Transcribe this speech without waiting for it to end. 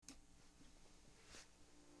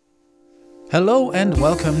Hello and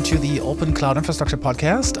welcome to the Open Cloud Infrastructure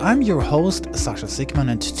Podcast. I'm your host, Sasha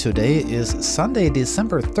Sigman, and today is Sunday,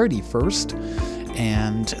 December 31st,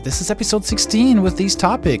 and this is episode 16 with these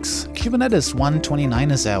topics. Kubernetes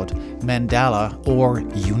 1.29 is out, Mandala or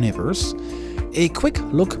Universe, a quick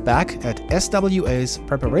look back at SWA's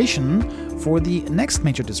preparation for the next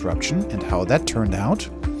major disruption and how that turned out,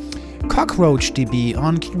 Cockroach DB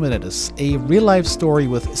on Kubernetes, a real-life story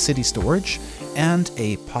with city storage, and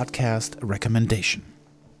a podcast recommendation.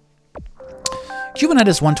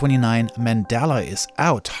 Kubernetes 1.29 Mandala is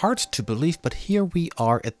out. Hard to believe, but here we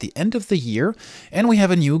are at the end of the year, and we have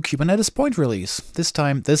a new Kubernetes point release. This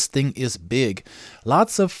time, this thing is big.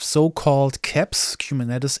 Lots of so-called KEPs,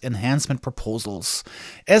 Kubernetes Enhancement Proposals.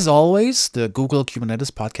 As always, the Google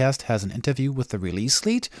Kubernetes podcast has an interview with the release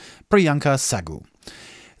lead, Priyanka Sagu.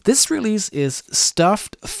 This release is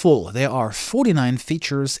stuffed full. There are 49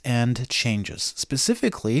 features and changes,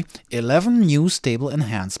 specifically 11 new stable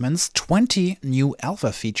enhancements, 20 new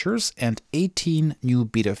alpha features, and 18 new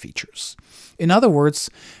beta features. In other words,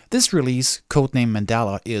 this release, codenamed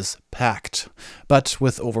Mandala, is packed. But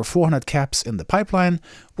with over 400 KEPs in the pipeline,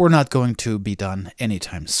 we're not going to be done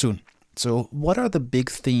anytime soon. So what are the big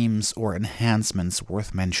themes or enhancements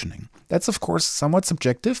worth mentioning? That's of course somewhat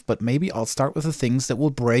subjective, but maybe I'll start with the things that will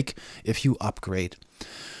break if you upgrade.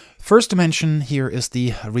 First to mention here is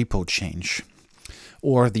the repo change,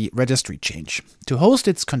 or the registry change. To host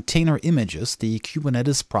its container images, the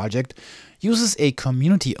Kubernetes project uses a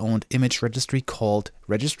community-owned image registry called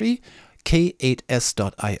registry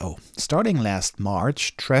K8s.io. Starting last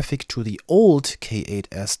March, traffic to the old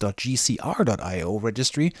K8s.gcr.io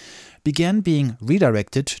registry began being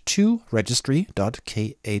redirected to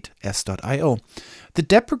registry.k8s.io. The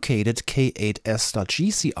deprecated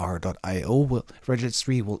K8s.gcr.io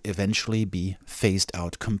registry will eventually be phased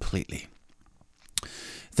out completely.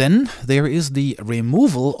 Then there is the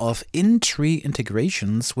removal of in-tree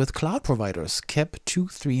integrations with cloud providers, KEP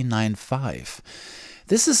 2395.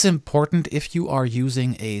 This is important if you are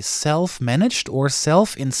using a self-managed or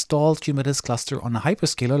self-installed Kubernetes cluster on a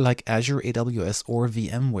hyperscaler like Azure, AWS, or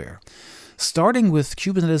VMware. Starting with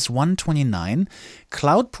Kubernetes 1.29,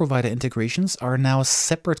 cloud provider integrations are now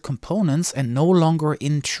separate components and no longer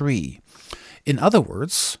in-tree. In other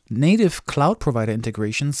words, native cloud provider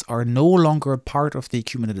integrations are no longer part of the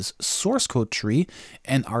Kubernetes source code tree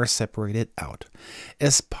and are separated out.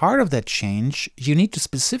 As part of that change, you need to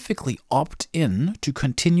specifically opt in to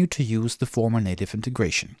continue to use the former native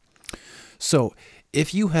integration. So,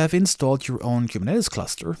 if you have installed your own Kubernetes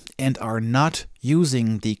cluster and are not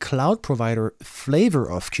using the cloud provider flavor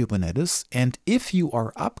of Kubernetes, and if you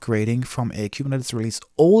are upgrading from a Kubernetes release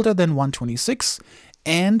older than 1.26,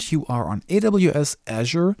 and you are on AWS,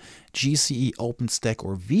 Azure, GCE, OpenStack,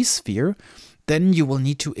 or vSphere, then you will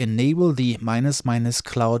need to enable the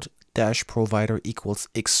 --cloud-provider equals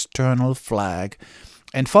external flag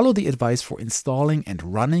and follow the advice for installing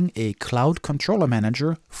and running a cloud controller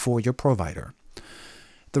manager for your provider.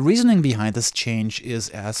 The reasoning behind this change is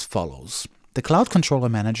as follows. The Cloud Controller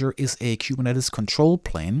Manager is a Kubernetes control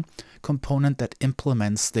plane component that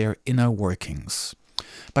implements their inner workings.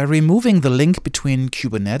 By removing the link between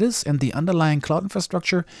Kubernetes and the underlying cloud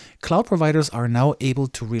infrastructure, cloud providers are now able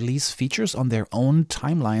to release features on their own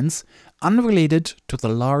timelines unrelated to the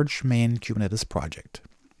large main Kubernetes project.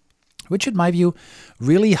 Which in my view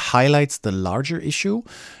really highlights the larger issue,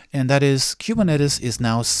 and that is Kubernetes is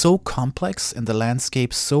now so complex and the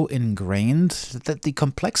landscape so ingrained that the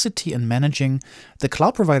complexity in managing the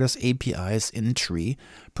cloud provider's APIs in tree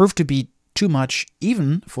proved to be too much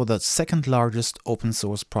even for the second largest open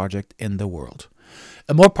source project in the world.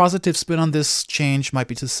 A more positive spin on this change might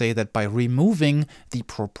be to say that by removing the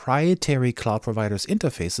proprietary cloud provider's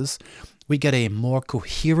interfaces, we get a more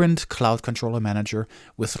coherent cloud controller manager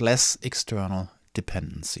with less external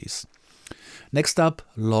dependencies. Next up,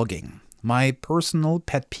 logging. My personal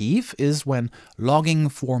pet peeve is when logging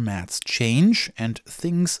formats change and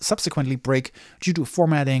things subsequently break due to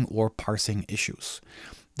formatting or parsing issues.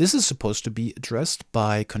 This is supposed to be addressed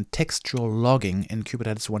by contextual logging in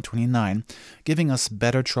Kubernetes 1.29, giving us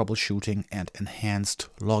better troubleshooting and enhanced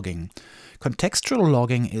logging. Contextual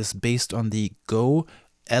logging is based on the Go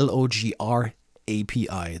LOGR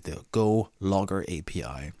API, the Go Logger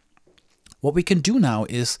API. What we can do now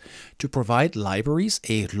is to provide libraries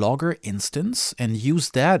a logger instance and use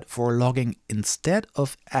that for logging instead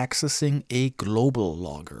of accessing a global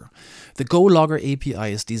logger. The Go Logger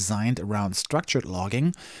API is designed around structured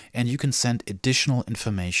logging, and you can send additional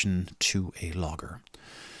information to a logger.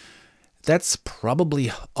 That's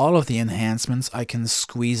probably all of the enhancements I can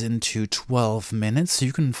squeeze into 12 minutes.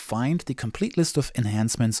 You can find the complete list of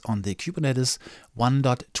enhancements on the Kubernetes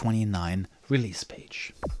 1.29 release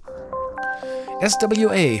page.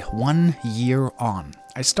 SWA, 1 year on.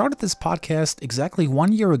 I started this podcast exactly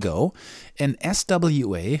 1 year ago, and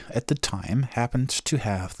SWA at the time happened to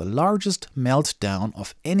have the largest meltdown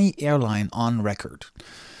of any airline on record.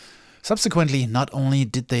 Subsequently, not only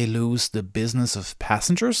did they lose the business of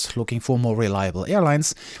passengers looking for more reliable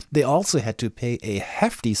airlines, they also had to pay a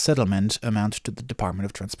hefty settlement amount to the Department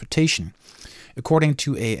of Transportation. According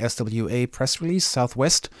to a SWA press release,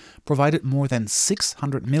 Southwest provided more than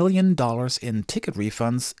 $600 million in ticket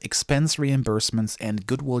refunds, expense reimbursements, and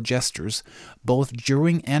goodwill gestures, both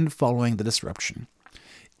during and following the disruption.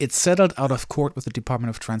 It settled out of court with the Department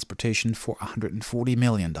of Transportation for $140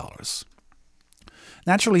 million.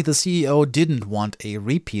 Naturally, the CEO didn't want a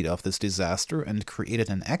repeat of this disaster and created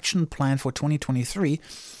an action plan for 2023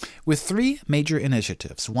 with 3 major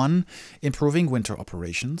initiatives. 1, improving winter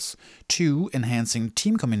operations. 2, enhancing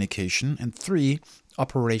team communication. And 3,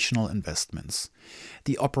 operational investments.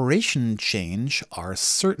 The operation change are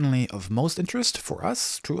certainly of most interest for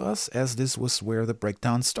us, as this was where the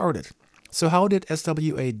breakdown started. So how did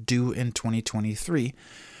SWA do in 2023?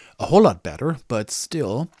 A whole lot better, but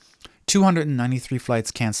still 293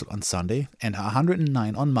 flights canceled on Sunday and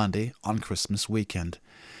 109 on Monday on Christmas weekend.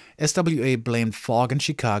 SWA blamed fog in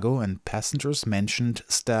Chicago, and passengers mentioned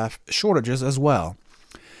staff shortages as well.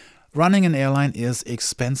 Running an airline is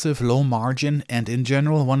expensive, low margin, and in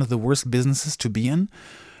general one of the worst businesses to be in.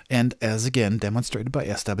 And as again demonstrated by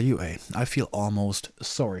SWA, I feel almost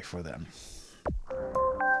sorry for them.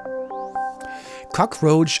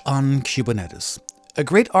 Cockroach on Kubernetes. A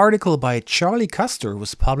great article by Charlie Custer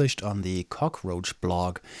was published on the Cockroach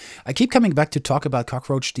blog. I keep coming back to talk about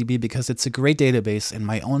CockroachDB because it's a great database, and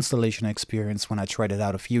my own installation experience when I tried it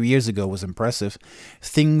out a few years ago was impressive.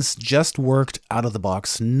 Things just worked out of the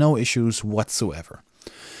box, no issues whatsoever.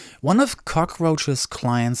 One of Cockroach's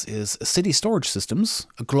clients is City Storage Systems,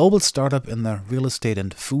 a global startup in the real estate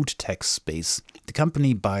and food tech space. The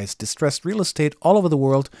company buys distressed real estate all over the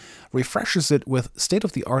world, refreshes it with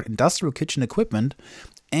state-of-the-art industrial kitchen equipment,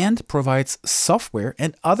 and provides software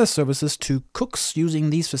and other services to cooks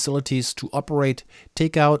using these facilities to operate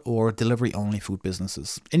takeout or delivery-only food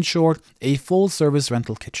businesses. In short, a full-service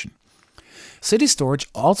rental kitchen. City Storage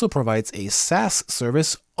also provides a SaaS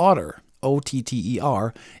service, Otter,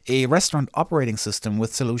 OTTER, a restaurant operating system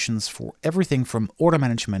with solutions for everything from order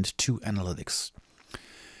management to analytics.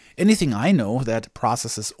 Anything I know that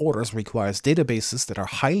processes orders requires databases that are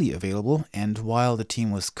highly available, and while the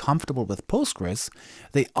team was comfortable with Postgres,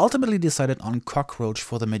 they ultimately decided on Cockroach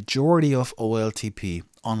for the majority of OLTP,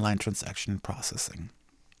 online transaction processing.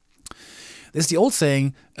 There's the old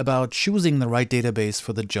saying about choosing the right database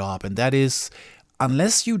for the job, and that is,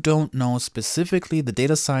 unless you don't know specifically the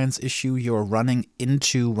data science issue you're running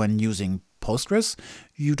into when using Postgres,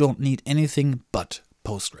 you don't need anything but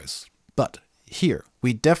Postgres. But here,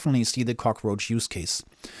 we definitely see the Cockroach use case.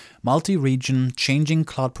 Multi-region, changing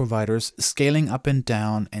cloud providers, scaling up and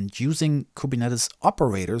down, and using Kubernetes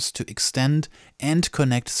operators to extend and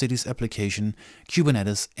connect City's application,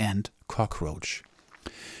 Kubernetes and Cockroach.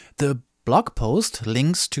 The blog post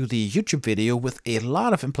links to the YouTube video with a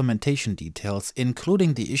lot of implementation details,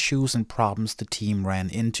 including the issues and problems the team ran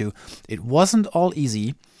into. It wasn't all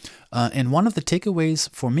easy, and one of the takeaways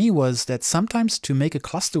for me was that sometimes to make a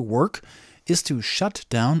cluster work is to shut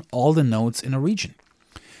down all the nodes in a region.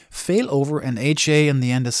 Failover and HA in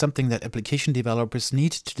the end is something that application developers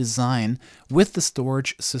need to design with the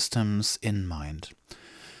storage systems in mind.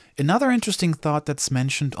 Another interesting thought that's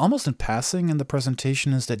mentioned almost in passing in the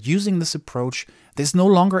presentation is that using this approach, there's no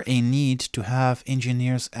longer a need to have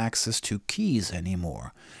engineers access to keys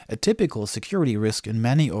anymore, a typical security risk in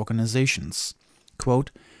many organizations.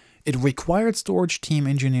 Quote, "It required storage team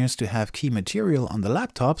engineers to have key material on the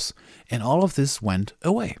laptops, and all of this went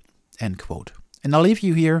away." End quote. And I'll leave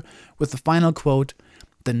you here with the final quote,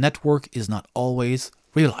 "The network is not always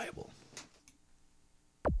reliable."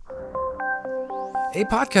 A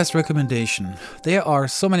podcast recommendation. There are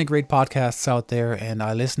so many great podcasts out there, and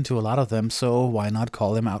I listen to a lot of them, so why not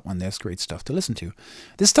call them out when there's great stuff to listen to?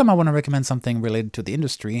 This time I want to recommend something related to the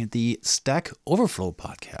industry, the Stack Overflow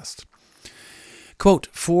podcast. Quote,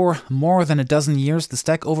 "For more than a dozen years, the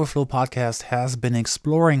Stack Overflow podcast has been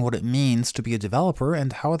exploring what it means to be a developer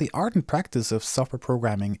and how the art and practice of software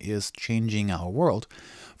programming is changing our world.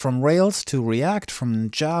 From Rails to React,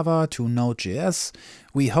 from Java to Node.js,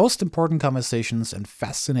 we host important conversations and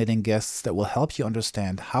fascinating guests that will help you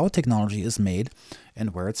understand how technology is made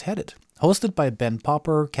and where it's headed. Hosted by Ben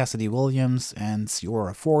Popper, Cassidy Williams, and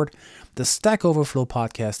Ciora Ford, the Stack Overflow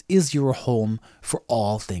podcast is your home for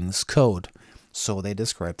all things code. So they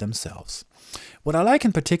describe themselves. What I like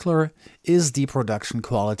in particular is the production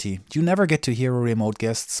quality. You never get to hear a remote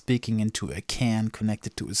guest speaking into a can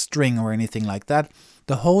connected to a string or anything like that.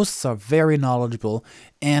 The hosts are very knowledgeable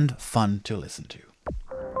and fun to listen to.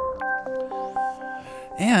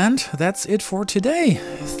 And that's it for today.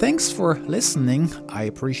 Thanks for listening. I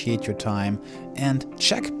appreciate your time. And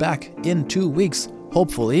check back in 2 weeks.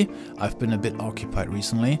 Hopefully, I've been a bit occupied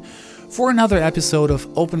recently, for another episode of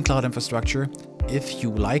Open Cloud Infrastructure. If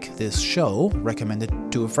you like this show, recommend it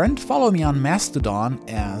to a friend. Follow me on Mastodon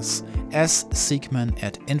as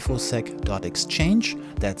ssiekman@infosec.exchange.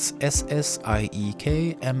 That's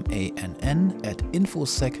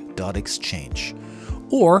ssiekmann@infosec.exchange.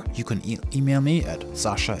 Or you can email me at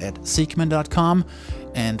sasha@siekman.com,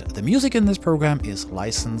 and the music in this program is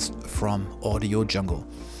licensed from Audio Jungle.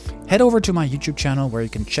 Head over to my YouTube channel where you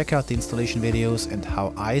can check out the installation videos and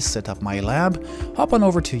how I set up my lab. Hop on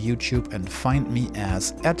over to YouTube and find me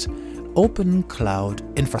as @Open Cloud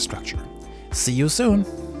Infrastructure. See you soon!